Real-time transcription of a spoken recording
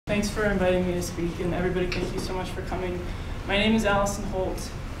Thanks for inviting me to speak, and everybody, thank you so much for coming. My name is Allison Holt,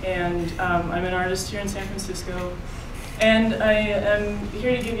 and I'm an artist here in San Francisco. And I am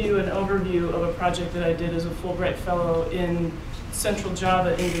here to give you an overview of a project that I did as a Fulbright Fellow in Central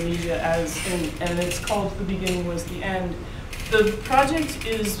Java, Indonesia, and it's called The Beginning Was the End. The project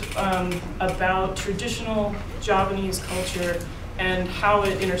is about traditional Javanese culture and how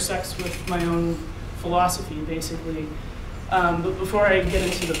it intersects with my own philosophy, basically. But before I get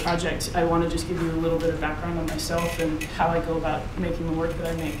into the project, I want to just give you a little bit of background on myself and how I go about making the work that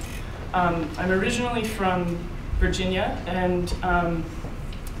I make. I'm originally from Virginia, and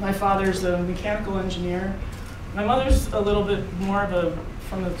my father's a mechanical engineer. My mother's a little bit more of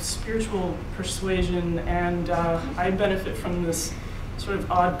from a spiritual persuasion, and I benefit from this sort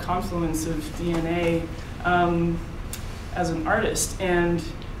of odd confluence of DNA as an artist. And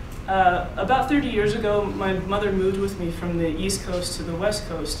about 30 years ago, my mother moved with me from the East Coast to the West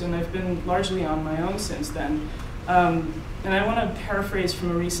Coast, and I've been largely on my own since then. And I want to paraphrase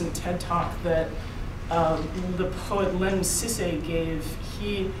from a recent TED Talk that the poet Lem Sisse gave.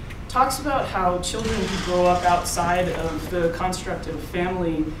 He talks about how children who grow up outside of the construct of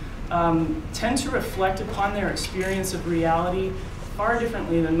family tend to reflect upon their experience of reality far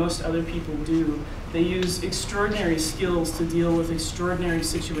differently than most other people do. They use extraordinary skills to deal with extraordinary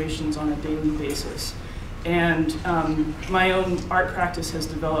situations on a daily basis. And my own art practice has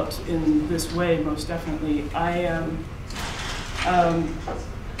developed in this way, most definitely. I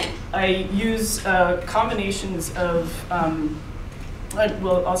use combinations of,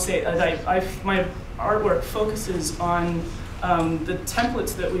 I'll say my artwork focuses on the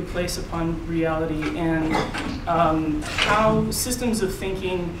templates that we place upon reality and how systems of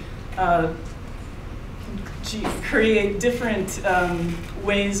thinking create different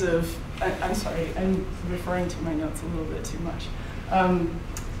ways of, I'm sorry, I'm referring to my notes a little bit too much.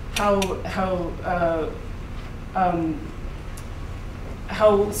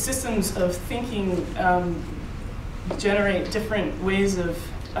 How systems of thinking generate different ways of,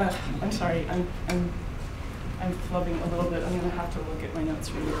 I'm sorry, I'm flubbing a little bit. I'm gonna have to look at my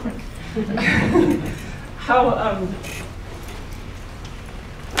notes really quick.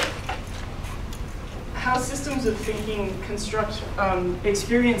 How systems of thinking construct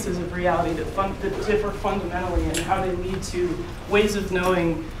experiences of reality that differ fundamentally, and how they lead to ways of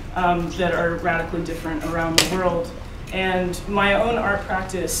knowing that are radically different around the world. And my own art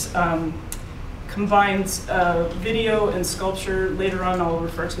practice combines video and sculpture. Later on, I'll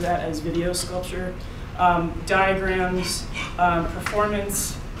refer to that as video sculpture, diagrams,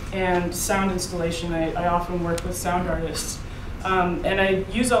 performance, and sound installation. I often work with sound artists. And I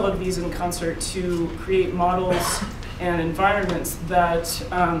use all of these in concert to create models and environments that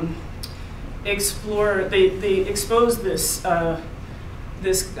explore, they expose this,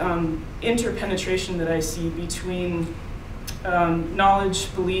 interpenetration that I see between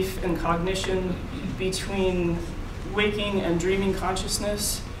knowledge, belief, and cognition, between waking and dreaming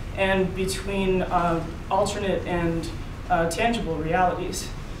consciousness, and between alternate and tangible realities.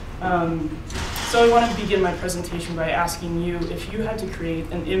 So I want to begin my presentation by asking you, if you had to create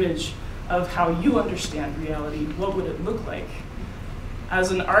an image of how you understand reality, what would it look like?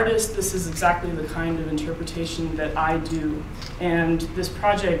 As an artist, this is exactly the kind of interpretation that I do. And this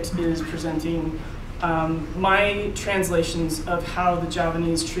project is presenting my translations of how the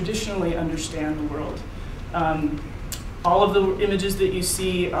Javanese traditionally understand the world. All of the images that you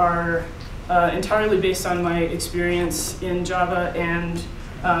see are entirely based on my experience in Java, and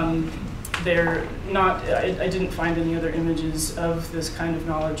they're not, I didn't find any other images of this kind of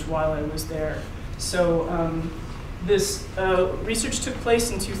knowledge while I was there. So this research took place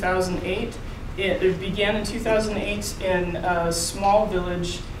in 2008. It began in 2008 in a small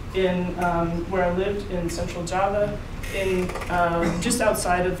village in where I lived in Central Java, in just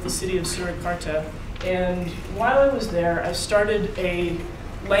outside of the city of Surakarta. And while I was there, I started a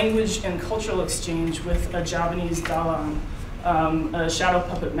language and cultural exchange with a Javanese dalang, a shadow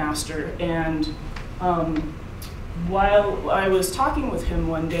puppet master. And while I was talking with him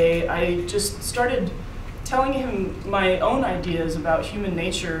one day, I just started telling him my own ideas about human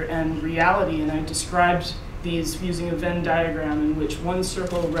nature and reality, and I described these using a Venn diagram in which one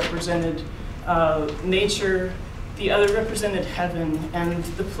circle represented nature, the other represented heaven, and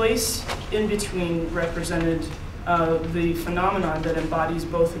the place in between represented the phenomenon that embodies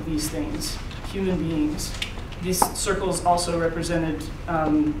both of these things, human beings. These circles also represented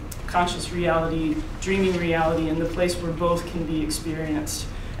conscious reality, dreaming reality, and the place where both can be experienced.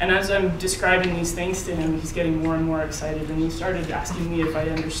 And as I'm describing these things to him, he's getting more and more excited, and he started asking me if I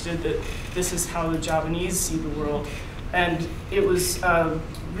understood that this is how the Javanese see the world. And it was a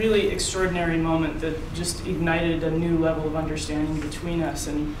really extraordinary moment that just ignited a new level of understanding between us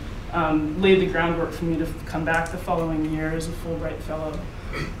and laid the groundwork for me to come back the following year as a Fulbright Fellow.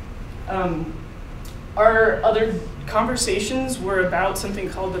 Our other conversations were about something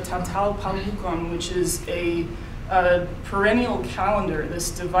called the Tatal Palukon, which is a perennial calendar.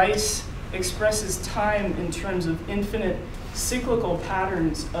 This device expresses time in terms of infinite cyclical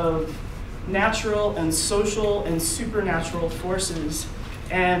patterns of natural and social and supernatural forces.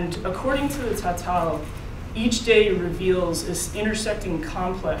 And according to the Tatal, each day reveals this intersecting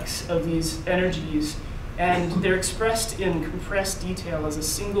complex of these energies, and they're expressed in compressed detail as a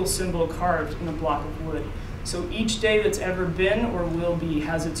single symbol carved in a block of wood. So each day that's ever been or will be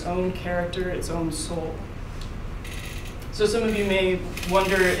has its own character, its own soul. So some of you may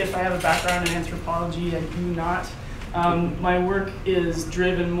wonder if I have a background in anthropology. I do not. My work is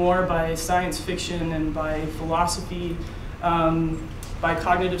driven more by science fiction and by philosophy, by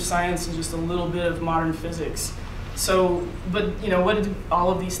cognitive science, and just a little bit of modern physics. So, but what do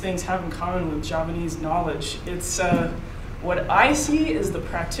all of these things have in common with Javanese knowledge? It's what I see is the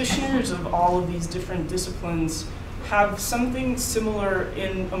practitioners of all of these different disciplines have something similar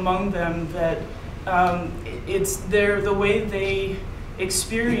among them, that it's the way they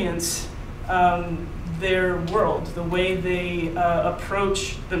experience their world, the way they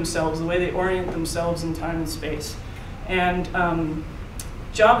approach themselves, the way they orient themselves in time and space. And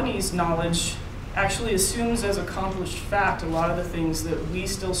Javanese knowledge actually assumes as accomplished fact a lot of the things that we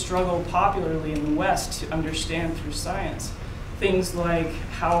still struggle popularly in the West to understand through science. Things like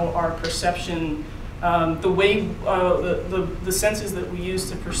how our perception, the way the senses that we use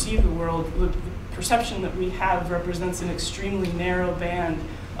to perceive the world, the perception that we have represents an extremely narrow band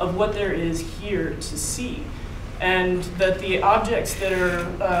of what there is here to see. And that the objects that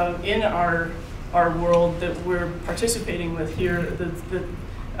are in our world that we're participating with here,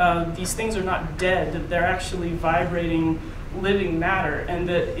 these things are not dead, that they're actually vibrating, living matter, and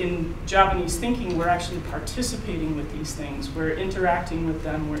that in Javanese thinking, we're actually participating with these things. We're interacting with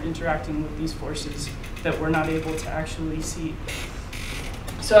them, we're interacting with these forces that we're not able to actually see.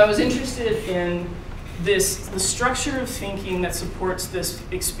 So I was interested in the structure of thinking that supports this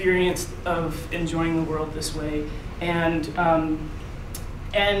experience of enjoying the world this way, and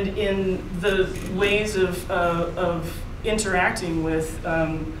in the ways of interacting with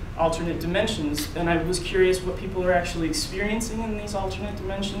alternate dimensions. And I was curious what people are actually experiencing in these alternate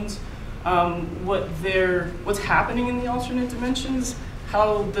dimensions, what's happening in the alternate dimensions,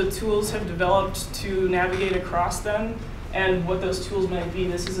 how the tools have developed to navigate across them, and what those tools might be.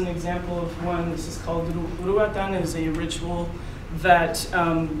 This is an example of one. This is called Ruatan. It's a ritual that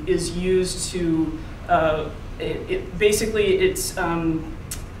is used to, basically it's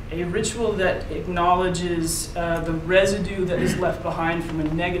a ritual that acknowledges the residue that is left behind from a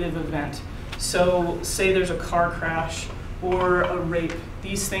negative event. So say there's a car crash or a rape.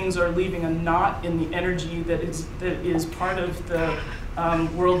 These things are leaving a knot in the energy that is part of the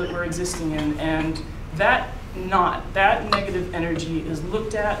world that we're existing in. And that knot, that negative energy, is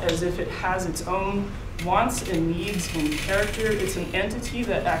looked at as if it has its own wants and needs and character. It's an entity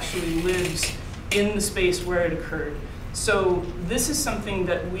that actually lives in the space where it occurred. So this is something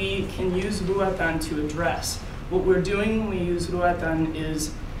that we can use Ruatan to address. What we're doing when we use Ruatan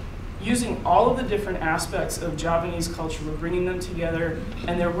is using all of the different aspects of Javanese culture. We're bringing them together,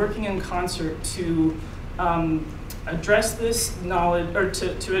 and they're working in concert to address this knowledge, or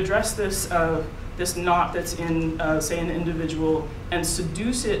to address this this knot that's in, say, an individual, and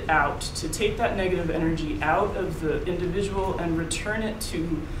seduce it out, to take that negative energy out of the individual and return it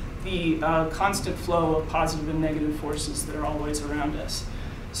to the constant flow of positive and negative forces that are always around us.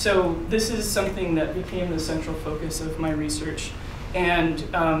 So this is something that became the central focus of my research. And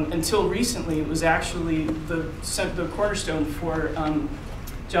until recently, it was actually the cornerstone for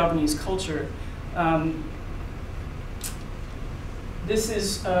Javanese culture. This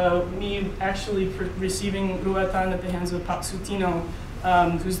is me actually receiving Ruatan at the hands of Pak Sutino,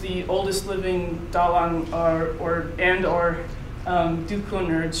 who's the oldest living dalang or dukun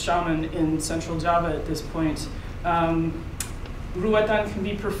or shaman in Central Java at this point. Ruatan can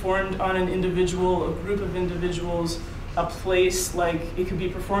be performed on an individual, a group of individuals, a place, like it could be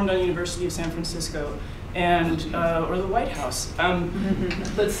performed on the University of San Francisco and or the White House.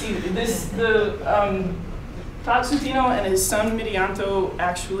 Let's see, Pak Sutino and his son Midianto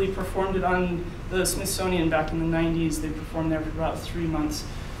actually performed it on the Smithsonian back in the 90s. They performed there for about 3 months.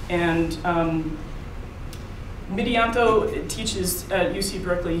 And Midianto teaches at UC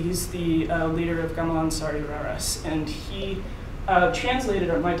Berkeley. He's the leader of Gamelan Sari Raras, and he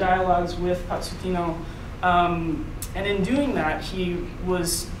translated my dialogues with Pak Sutino And in doing that, he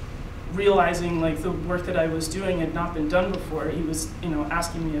was realizing like the work that I was doing had not been done before. He was,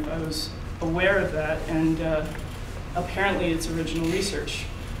 asking me if I was aware of that, and apparently it's original research.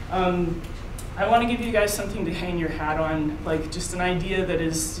 I want to give you guys something to hang your hat on, like just an idea that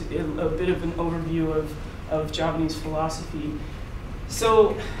is a bit of an overview of Javanese philosophy.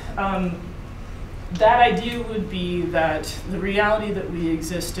 So that idea would be that the reality that we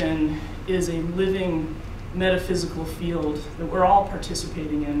exist in is a living metaphysical field that we're all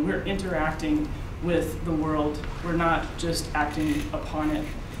participating in. We're interacting with the world. We're not just acting upon it.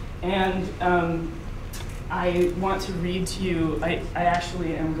 And I want to read to you, I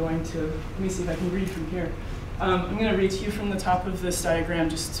actually am going to, let me see if I can read from here. I'm going to read to you from the top of this diagram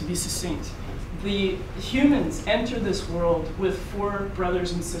just to be succinct. The humans enter this world with 4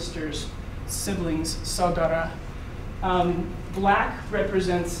 brothers and sisters, siblings, saudara. Black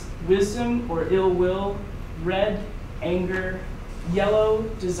represents wisdom or ill will, red, anger, yellow,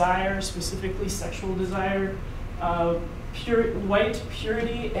 desire, specifically sexual desire, white,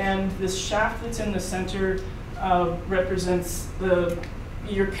 purity, and this shaft that's in the center represents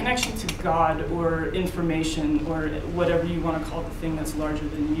your connection to God or information or whatever you want to call the thing that's larger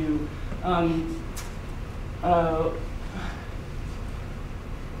than you.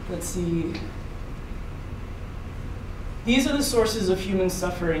 Let's see. These are the sources of human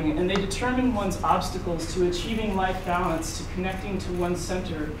suffering, and they determine one's obstacles to achieving life balance, to connecting to one's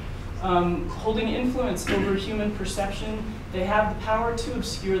center. Holding influence over human perception, they have the power to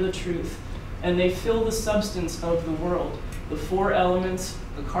obscure the truth, and they fill the substance of the world. The 4 elements,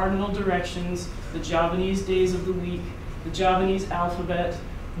 the cardinal directions, the Javanese days of the week, the Javanese alphabet.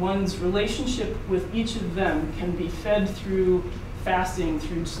 One's relationship with each of them can be fed through fasting,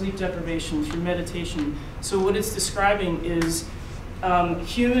 through sleep deprivation, through meditation. So what it's describing is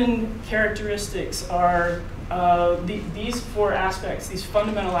human characteristics are, these 4 aspects, these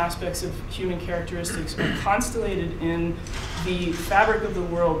fundamental aspects of human characteristics are constellated in the fabric of the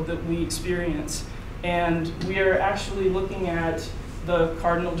world that we experience. And we are actually looking at the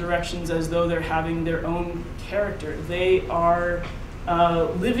cardinal directions as though they're having their own character. They are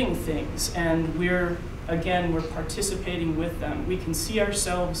living things, and we're participating with them. We can see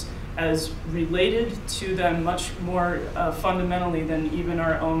ourselves as related to them much more fundamentally than even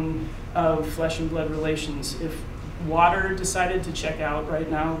our own flesh and blood relations. If water decided to check out right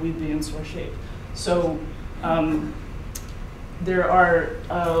now, we'd be in sore shape. So there are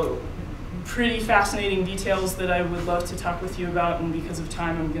pretty fascinating details that I would love to talk with you about, and because of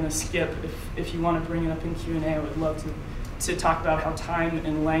time, I'm going to skip. If you want to bring it up in Q&A, I would love to talk about how time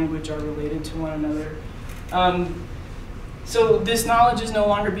and language are related to one another. So this knowledge is no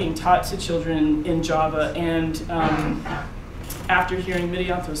longer being taught to children in Java, and after hearing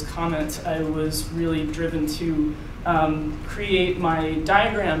Midianto's comments, I was really driven to create my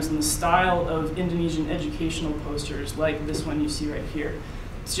diagrams in the style of Indonesian educational posters, like this one you see right here.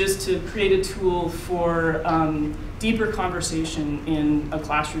 It's just to create a tool for deeper conversation in a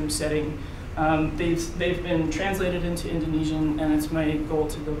classroom setting. They've been translated into Indonesian, and it's my goal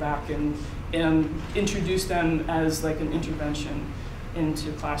to go back and introduce them as like an intervention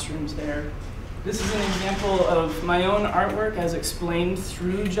into classrooms there. This is an example of my own artwork as explained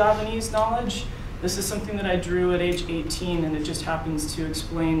through Javanese knowledge. This is something that I drew at age 18, and it just happens to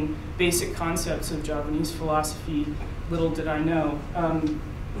explain basic concepts of Javanese philosophy. Little did I know.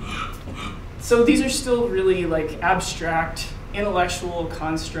 So these are still really like abstract intellectual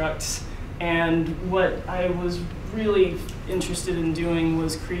constructs, and what I was really interested in doing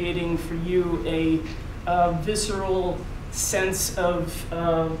was creating for you a visceral sense of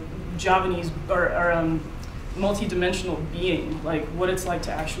Javanese or multi-dimensional being, like what it's like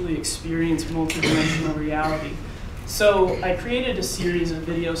to actually experience multi-dimensional reality. So I created a series of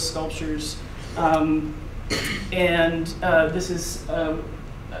video sculptures, and this is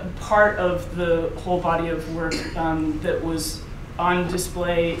part of the whole body of work that was on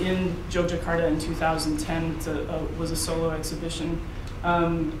display in Yogyakarta in 2010. It was a solo exhibition.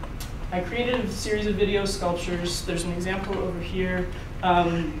 I created a series of video sculptures. There's an example over here.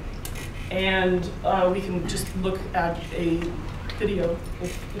 And we can just look at a video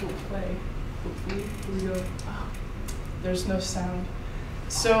if it'll play, hopefully. Here we go. Oh, there's no sound.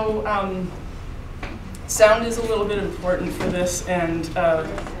 So sound is a little bit important for this, and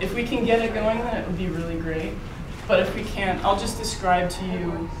if we can get it going, then it would be really great. But if we can't, I'll just describe to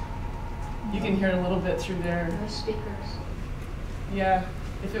you. You can hear it a little bit through there. No speakers. Yeah,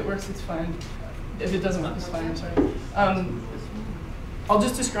 if it works, it's fine. If it doesn't work, it's fine, I'm sorry. I'll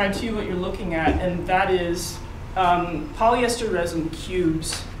just describe to you what you're looking at, and that is polyester resin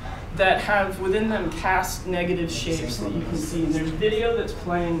cubes that have within them past negative shapes that you can see. And there's video that's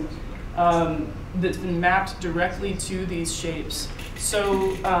playing that's been mapped directly to these shapes.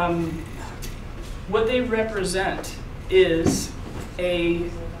 So what they represent is a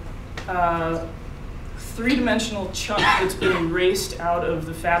three-dimensional chunk that's been erased out of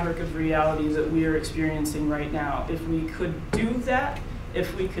the fabric of reality that we are experiencing right now. If we could do that,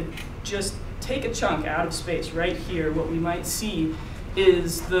 if we could just take a chunk out of space right here, what we might see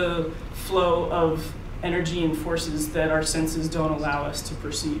is the flow of energy and forces that our senses don't allow us to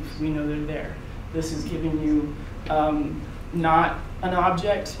perceive. We know they're there. This is giving you not an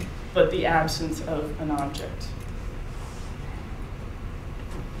object, but the absence of an object.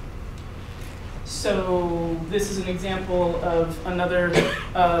 So this is an example of another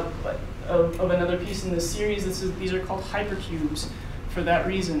another piece in this series. These are called hypercubes for that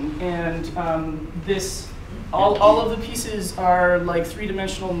reason. And all of the pieces are like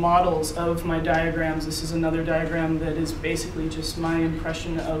three-dimensional models of my diagrams. This is another diagram that is basically just my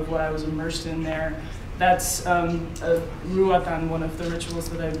impression of what I was immersed in there. That's ruatan, one of the rituals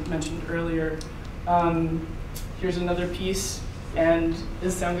that I mentioned earlier. Here's another piece, and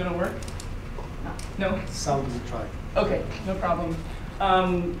is sound gonna work? No? Sound will try. Okay, no problem.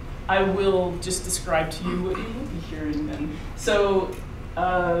 I will just describe to you what you will be hearing then. So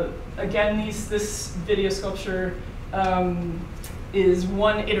again, this video sculpture is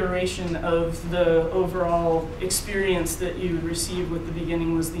one iteration of the overall experience that you would receive with the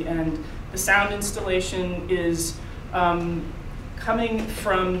beginning was the end. The sound installation is coming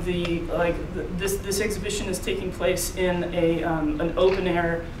from this exhibition is taking place in an open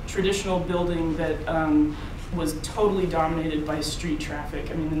air traditional building that was totally dominated by street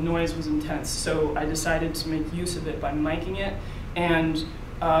traffic. I mean, the noise was intense, so I decided to make use of it by miking it and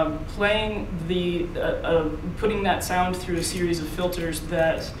playing putting that sound through a series of filters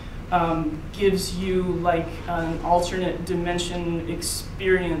that gives you like an alternate dimension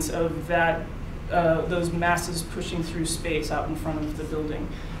experience of that those masses pushing through space out in front of the building.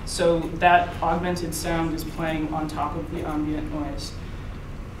 So that augmented sound is playing on top of the ambient noise.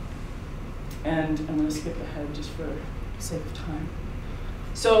 And I'm going to skip ahead just for sake of time.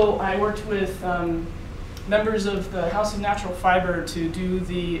 So I worked with members of the House of Natural Fiber to do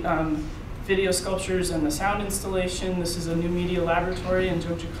the video sculptures and the sound installation. This is a new media laboratory in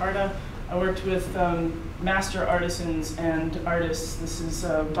Yogyakarta. I worked with master artisans and artists. This is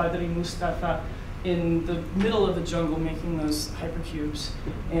Badri Mustafa in the middle of the jungle making those hypercubes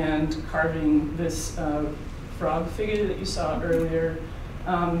and carving this frog figure that you saw earlier.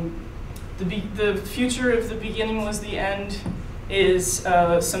 The future of the beginning was the end is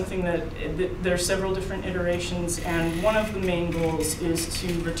something that there are several different iterations, and one of the main goals is to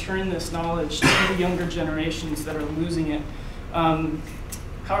return this knowledge to the younger generations that are losing it. How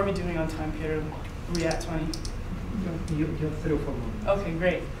are we doing on time, Peter? Are we at 20? You have 3 or 4 more. Okay,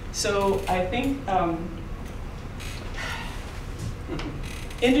 great. So I think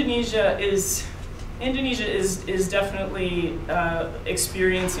Indonesia is definitely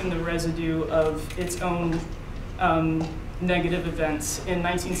experiencing the residue of its own negative events. In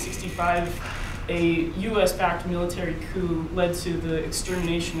 1965, a US-backed military coup led to the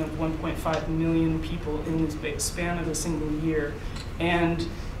extermination of 1.5 million people in the span of a single year. And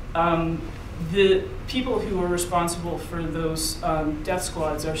the people who were responsible for those death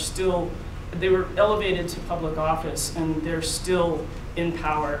squads they were elevated to public office, and they're still in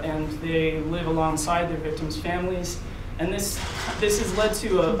power, and they live alongside their victims' families. And this has led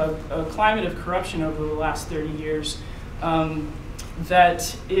to a climate of corruption over the last 30 years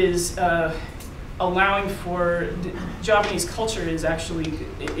that is allowing for Javanese culture is actually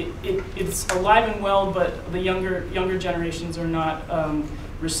it's alive and well, but the younger generations are not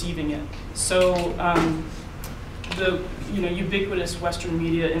receiving it. So the ubiquitous Western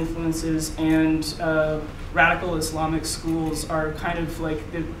media influences and radical Islamic schools are kind of like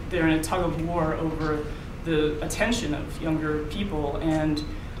they're in a tug of war over the attention of younger people. And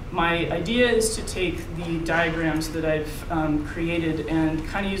my idea is to take the diagrams that I've created and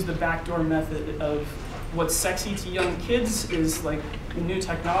kind of use the backdoor method of what's sexy to young kids is like new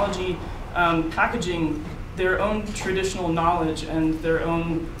technology, packaging their own traditional knowledge and their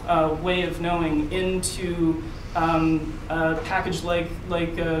own way of knowing into a package like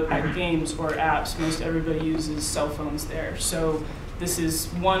games or apps. Most everybody uses cell phones there. So this is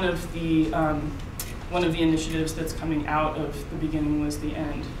one of the initiatives that's coming out of the beginning was the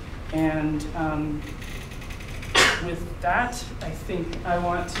end. And with that, I think I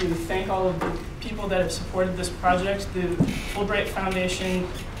want to thank all of the people that have supported this project. The Fulbright Foundation,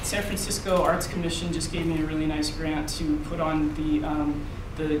 San Francisco Arts Commission just gave me a really nice grant to put on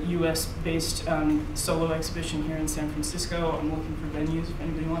the the US-based solo exhibition here in San Francisco. I'm looking for venues if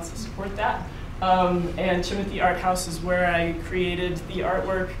anybody wants to support that. And Timothy Art House is where I created the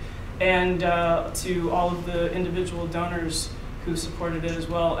artwork, and to all of the individual donors who supported it as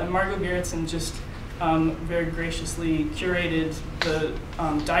well. And Margot Gerritsen just very graciously curated the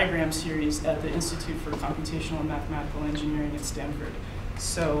diagram series at the Institute for Computational and Mathematical Engineering at Stanford.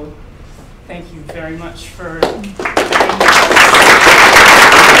 So thank you very much for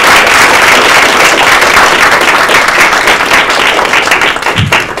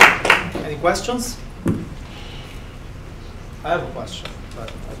Any questions? I have a question,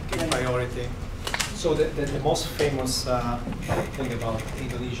 but I'll give priority. So the most famous thing about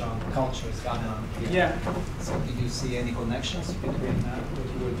Indonesian culture is gamelan. Yeah. So did you see any connections between what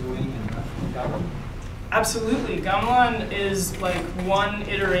you were doing and gamelan? Absolutely. Gamelan is like one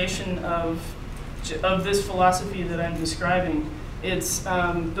iteration of this philosophy that I'm describing. It's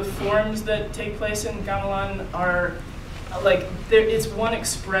the forms that take place in gamelan are like it's one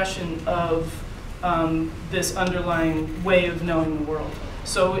expression of this underlying way of knowing the world.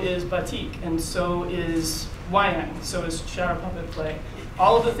 So is batik, and so is wayang, so is shadow puppet play.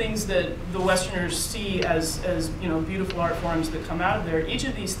 All of the things that the Westerners see as beautiful art forms that come out of there, each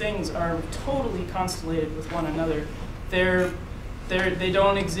of these things are totally constellated with one another. They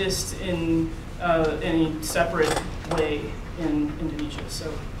don't exist in any separate way in Indonesia.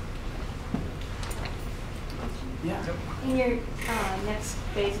 So, yeah. In your next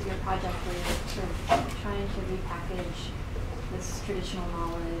phase of your project, where you're sort of trying to repackage this traditional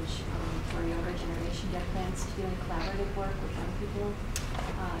knowledge for younger generation, do you have plans to do any collaborative work with young people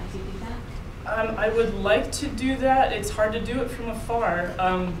as you do that? I would like to do that. It's hard to do it from afar.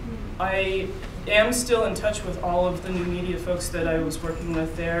 I am still in touch with all of the new media folks that I was working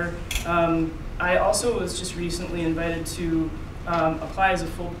with there. I also was just recently invited to apply as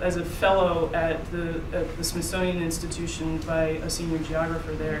a fellow at the Smithsonian Institution by a senior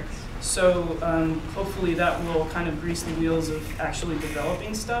geographer there. So hopefully that will kind of grease the wheels of actually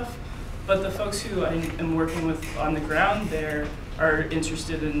developing stuff. But the folks who I am working with on the ground there are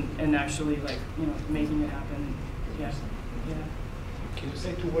interested in actually making it happen. Yeah. Yeah. Can you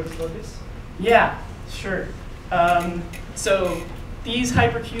say 2 words about this? Yeah, sure. So these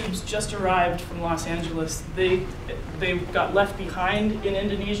hypercubes just arrived from Los Angeles. They got left behind in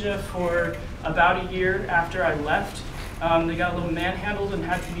Indonesia for about a year after I left. They got a little manhandled and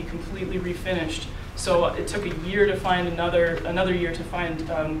had to be completely refinished. So it took a year to find another year to find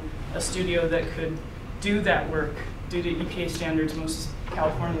a studio that could do that work. Due to EPA standards, most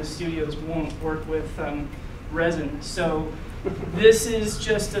California studios won't work with resin. So this is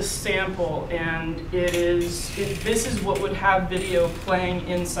just a sample, and this is what would have video playing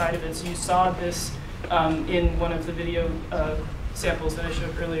inside of it. So you saw this in one of the video samples that I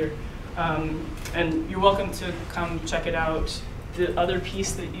showed earlier. And you're welcome to come check it out. The other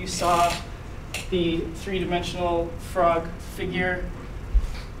piece that you saw, the 3-dimensional frog figure,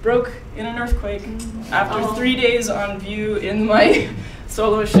 broke in an earthquake after 3 days on view in my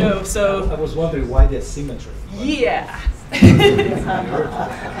solo show. So I was wondering why the symmetry. Yeah.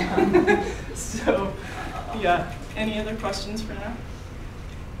 So, yeah. Any other questions for now?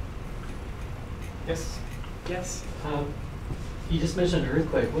 Yes. Yes. You just mentioned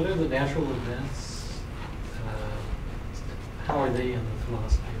earthquake. What are the natural events? How are they in the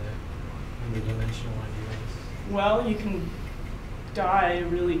philosophy there, in the dimensional ideas? Well, you can die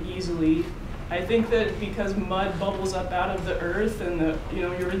really easily. I think that because mud bubbles up out of the earth and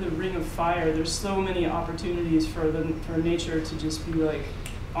you're in the ring of fire, there's so many opportunities for nature to just be like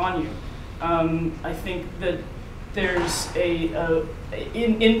on you. I think that there's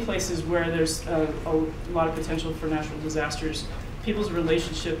in places where there's a lot of potential for natural disasters, people's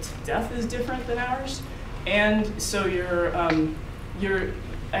relationship to death is different than ours, and so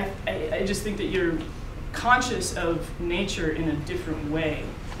I just think that you're conscious of nature in a different way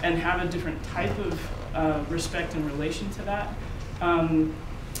and have a different type of respect in relation to that.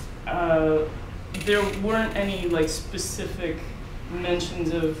 There weren't any specific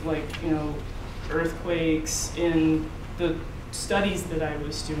mentions of earthquakes in the studies that I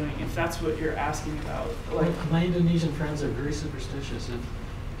was doing, if that's what you're asking about. Well, my Indonesian friends are very superstitious.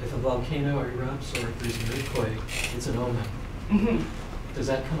 If a volcano erupts or if there's an earthquake, it's an omen. Mm-hmm. Does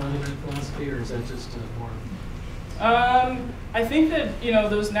that come out of your philosophy, or is that just more? I think that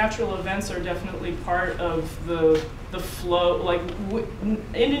those natural events are definitely part of the flow.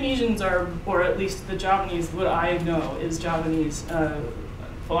 Indonesians are, or at least the Javanese, what I know is Javanese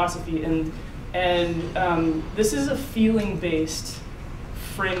philosophy, and this is a feeling-based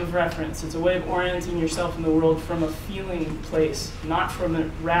frame of reference. It's a way of orienting yourself in the world from a feeling place, not from a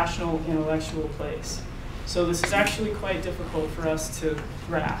rational, intellectual place. So this is actually quite difficult for us to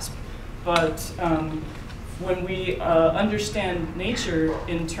grasp. But when we understand nature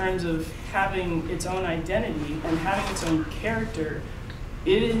in terms of having its own identity and having its own character,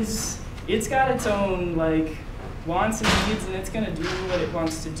 it's got its own like wants and needs, and it's going to do what it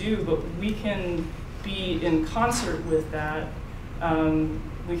wants to do, but we can be in concert with that.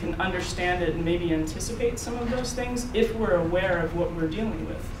 We can understand it and maybe anticipate some of those things if we're aware of what we're dealing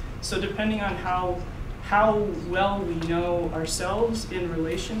with. So depending on how well we know ourselves in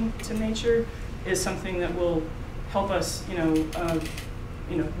relation to nature is something that will help us,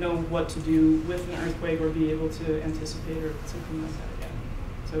 know what to do with an earthquake or be able to anticipate or something like that again.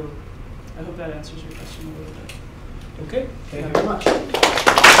 So I hope that answers your question a little bit. Okay, thank you very much.